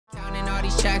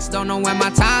these checks, don't know when my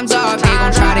time's up. They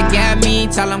gon' try to get me,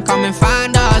 tell them come and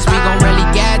find us. We gon'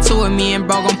 really get to it, me and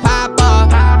bro gon' pop up.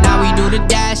 Now we do the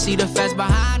dash, see the feds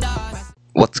behind us.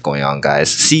 What's going on,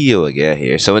 guys? See you again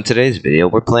here. So in today's video,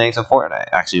 we're playing some Fortnite.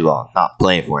 Actually, well, not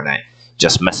playing Fortnite.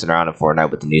 Just messing around in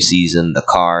Fortnite with the new season, the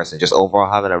cars, and just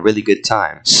overall having a really good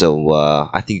time. So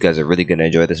I think you guys are really going to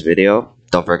enjoy this video.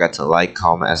 Don't forget to like,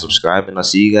 comment, and subscribe, and I'll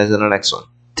see you guys in the next one.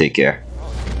 Take care.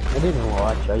 I didn't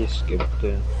watch, I just skipped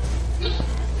it.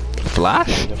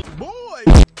 Flash?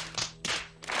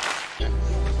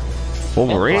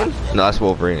 Wolverine? No, that's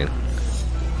Wolverine.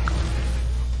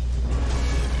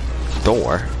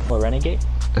 Thor. What, Renegade?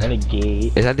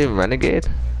 Renegade. Is that even Renegade?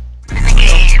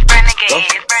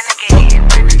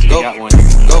 Go. Got one.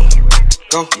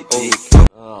 Go.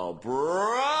 Oh,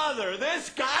 brother, this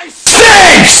guy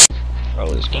stinks!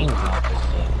 Bro, this game's not this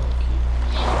thing.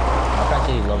 My friend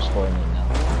said he loves Fortnite now.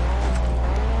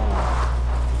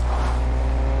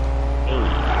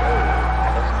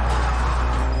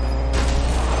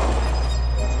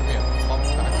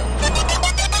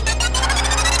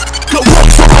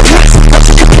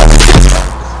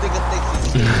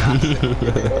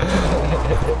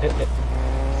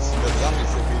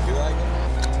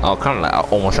 Oh, kind of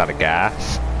like almost out of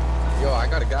gas. Yo, I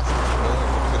got a gas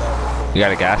tank. You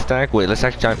got a gas tank? Wait, let's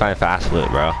actually try and find fast loot,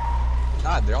 bro.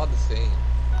 Nah, they're all the same.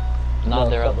 No,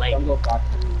 they're like. Well,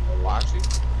 actually,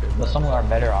 But some are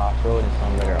better off-road and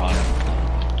some better on.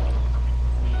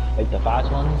 Like the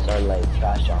fast ones are like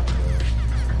fast jump.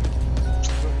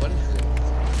 what is it?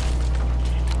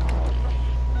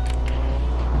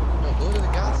 No, go to the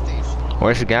gas station.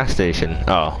 Where's the gas station?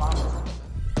 Oh.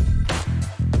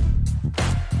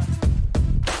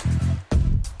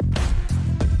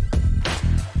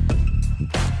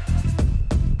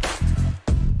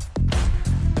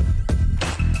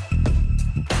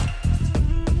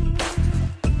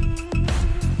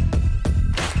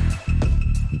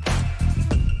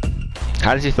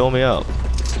 How did you fill me up?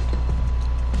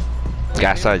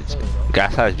 Gas side,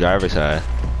 driver side.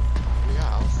 Yeah,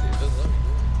 I'll see. It doesn't let me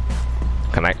do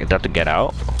it. Can I have to get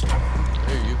out?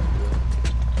 Here, you can do it.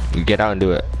 You get out and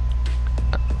do it.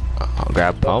 I'll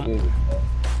grab pump.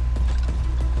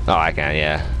 Oh, I can,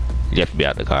 yeah. You have to be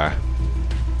out the car.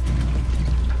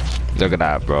 Look at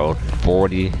that, bro.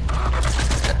 40.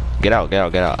 Get out.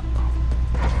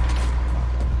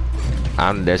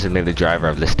 I'm the designated driver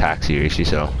of this taxi, you see,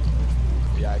 so.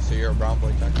 Yeah, so you're a brown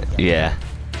boy taxi driver. Yeah.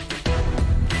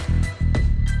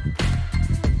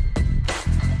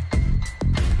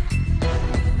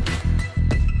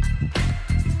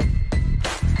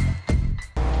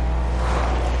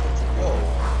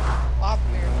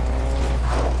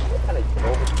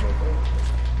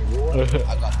 I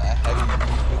got that heavy.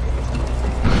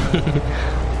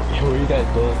 Where you guys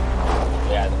go?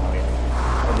 Yeah,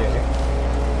 okay.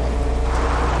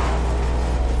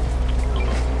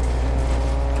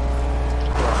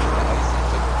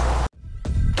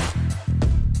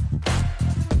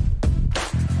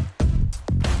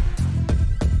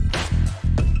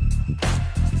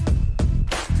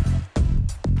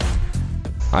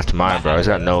 That's mine, bro. It's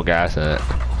got no gas in it.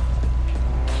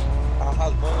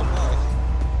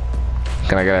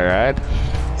 Can I get a ride?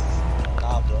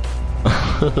 Nah, bro.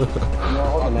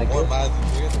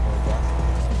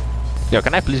 Yo,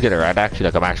 can I please get a ride? Actually,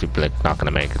 like I'm actually like not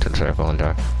gonna make it to the circle in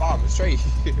time. I'm straight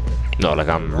here. No, like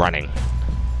I'm running. It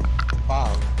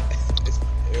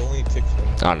only takes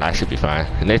one. Oh no, I should be fine.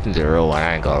 Nathan's a real one.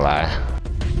 I ain't gonna lie.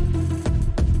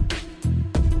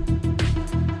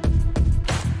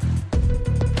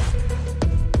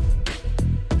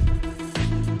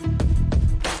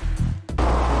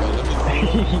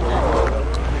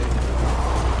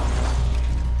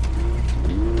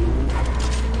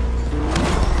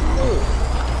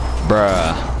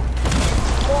 Bruh.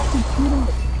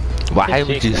 Why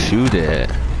would you shoot it?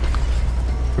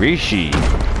 Rishi.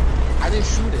 I didn't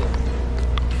shoot it.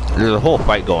 There's a whole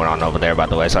fight going on over there, by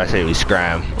the way, so I say we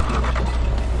scram.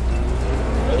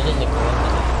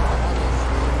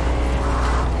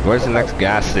 Where's the next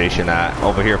gas station at?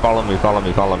 Over here, follow me.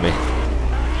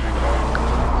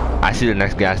 I see the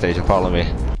next gas station, follow me.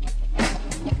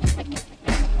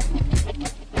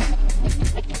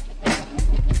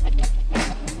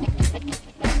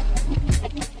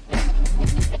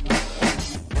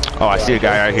 Oh, I see a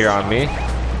guy right here on me.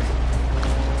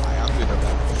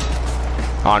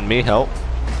 On me, help.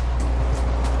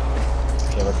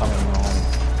 Okay, we're coming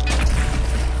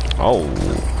home.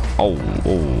 Oh,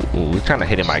 he's trying to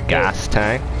hit in my gas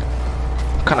tank.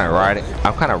 I'm kind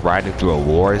of riding through a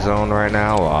war zone right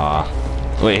now.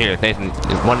 Wait here, Nathan.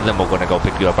 One of them are gonna go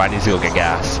pick you up. I need to go get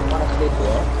gas.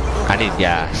 I need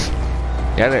gas.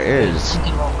 Yeah, there is. Come to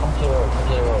the road, come to the road, come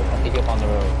to the road. I'll pick you up on the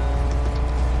road.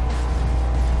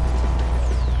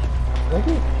 Where'd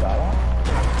you shot at?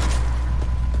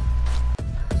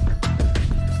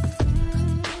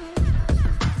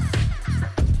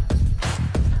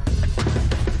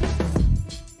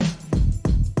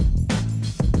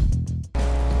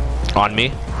 On me.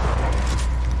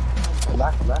 Come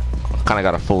back, come back. Kinda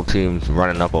got a full team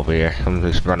running up over here. I'm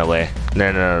just run away.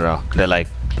 No. They're like,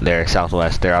 they're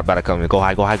southwest. They're about to come. Go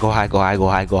hide, go hide, go hide, go hide, go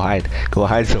hide, go hide. Go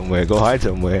hide somewhere, go hide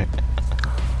somewhere.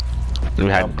 Let me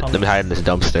hide in this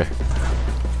dumpster. I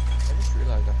just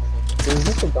realized I have Is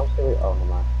this a dumpster? Oh,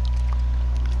 come on.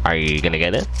 Are you gonna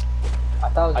get it? I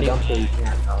thought it was a dumpster you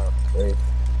can't. Wait.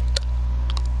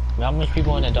 How many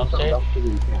people in a dumpster?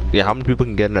 Yeah, how many people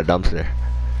can get in a dumpster?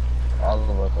 All of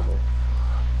us are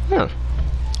Yeah. there.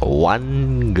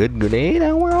 One good grenade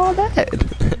and we're all dead.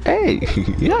 Hey,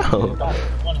 yo.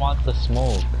 Someone wants to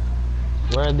smoke.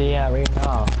 Where are they at right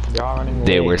now? They're all running away.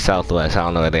 They were southwest. I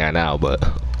don't know where they are now, but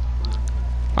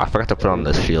I forgot to put on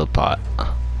this shield pot.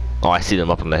 Oh, I see them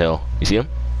up on the hill. You see them?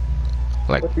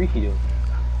 Like, What's Ricky doing?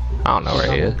 I don't know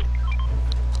where he is.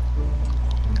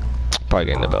 Probably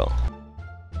getting the belt.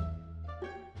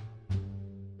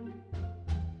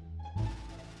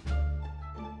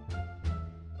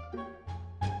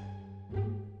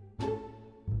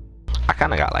 I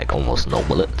kinda got like almost no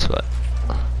bullets, but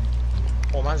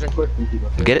Oh, man's right quick.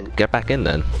 get back in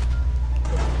then.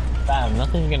 Fam,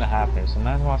 nothing's gonna happen. So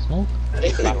man want smoke?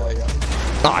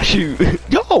 Oh shoot!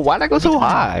 Yo, why'd I go so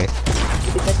high? You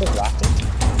think that's just rocket?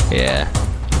 Yeah.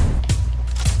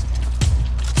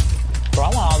 Bro, I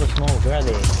want all the smoke. Where are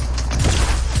they?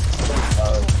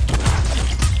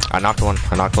 I knocked one.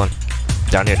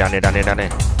 Down here.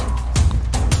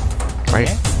 Right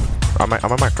here. On my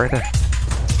mark, right there.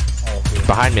 Oh, okay.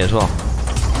 Behind me as well.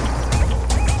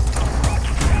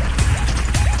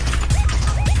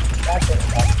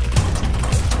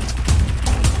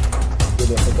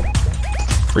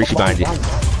 Rishi behind you.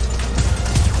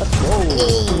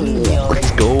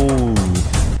 Let's go.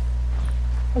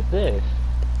 What's this?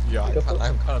 Yeah,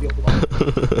 I'm kind of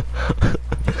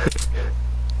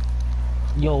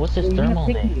Yo, what's this thermal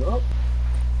thing?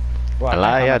 I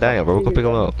lie, yeah, Daniel, bro. Go pick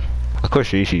him up. Of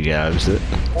course, Rishi grabs it.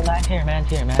 Oh, man's here.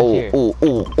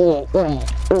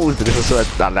 Oh, this is sweat.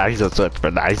 Nah, he's a sweat, bro.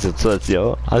 Nah, he's a sweat,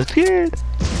 yo. I was scared.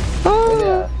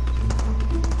 Oh.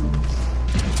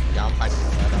 Yeah, I'm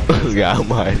hiding. Yeah, I'm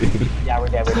hiding. Yeah, we're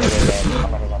dead.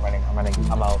 I'm running.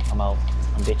 I'm out.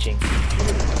 I'm ditching.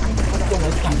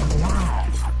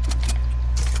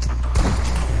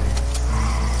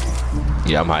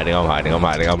 Yeah, I'm hiding. I'm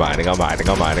scared.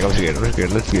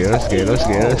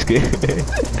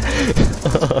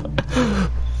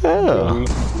 Oh.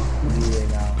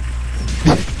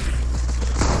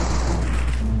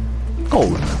 Oh,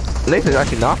 Nathan's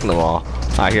actually knocking them all.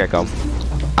 Alright, here I come.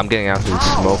 I'm getting absolute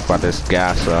smoked by this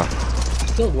gas, so. I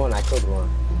killed one.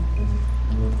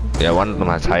 Yeah, one of them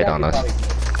has height on us.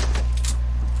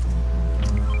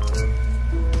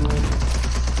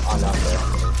 Oh, no, bro.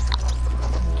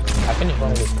 I finished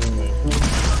one of his teammates.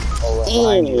 Oh,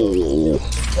 behind you.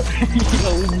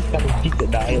 Yo, we just got a piece of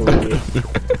dialogue.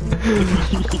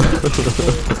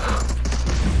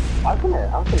 I'm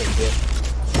gonna get.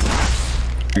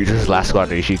 This is last squad,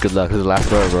 Rishi. Good luck. This is the last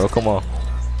squad, bro. Come on.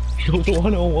 It was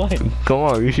 101. Come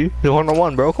on, Rishi. It's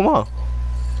 101, bro. Come on.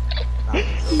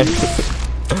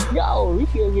 Yo,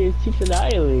 Ricky will get his cheeks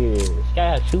annihilated. This guy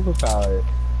has superpowers.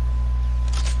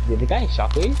 Did the guy in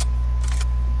shockwave?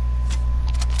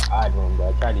 I don't know, bro.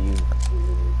 I tried to use it.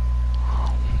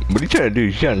 What are you trying to do?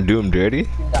 You trying to do him dirty?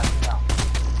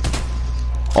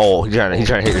 Oh, he's trying to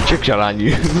hit a trick shot on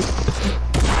you.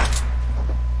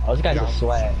 Oh, this guy's a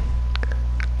swag.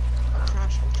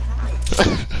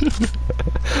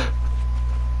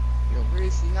 Yo, where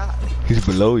is he at? He's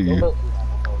below you.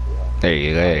 There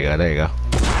you go.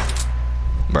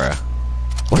 Bruh.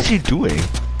 What's he doing?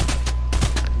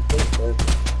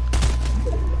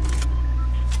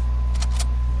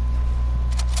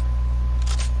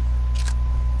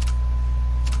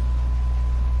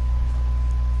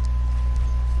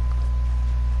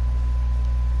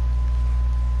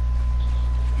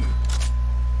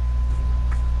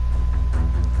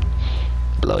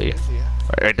 Below you.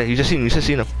 Right there, you just seen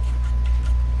him.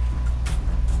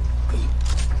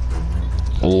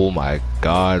 Oh my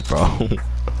god, bro.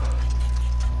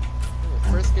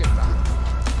 First game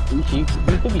back. You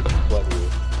could be sweaty.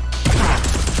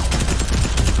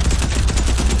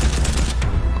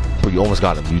 Bro, you almost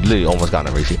got him. You literally almost got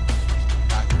him, Rishi.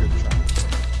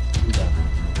 Good try.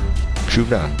 Shoot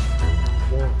down.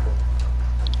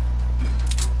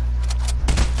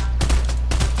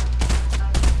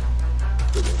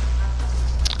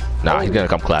 Nah, he's gonna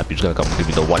come clap. He's gonna come give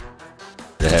you the one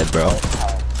in the head, bro.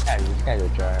 Yeah, this guy's a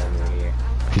driver over here.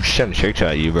 He's just trying to trick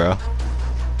shot you, bro.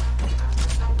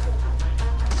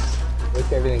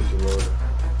 Look, everything's reloaded.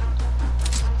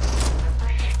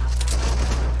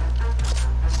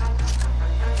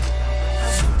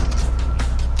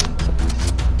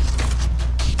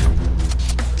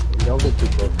 Don't get too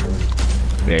close to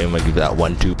him. Yeah, you might give that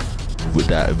 1-2 with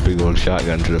that big old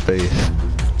shotgun to the face.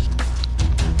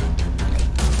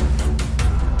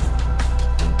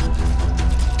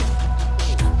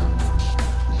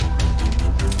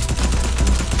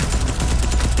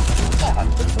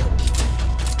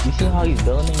 You see how he's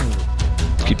building?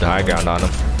 Keep the high ground on him.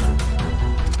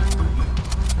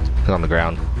 He's on the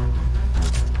ground.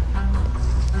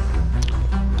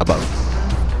 Above.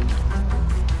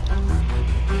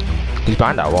 He's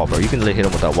behind that wall, bro. You can hit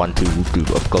him with that 1-2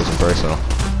 whoop up close and personal.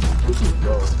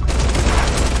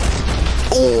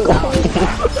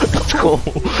 Let's go.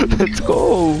 Let's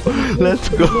go. Let's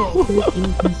go.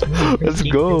 Let's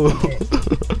go.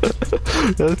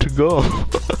 Let's go.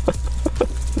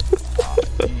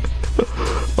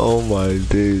 Oh my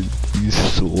dude, you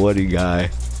sweaty guy.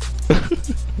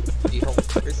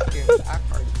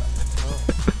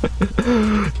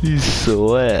 You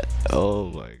sweat. Oh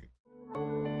my.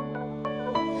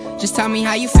 Just tell me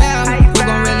how you feel. Who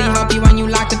gon' really help you when you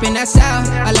locked up in that cell?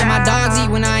 I let my dogs eat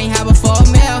when I ain't have a full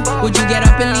meal. Would you get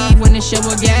up and leave when the shit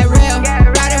will get real?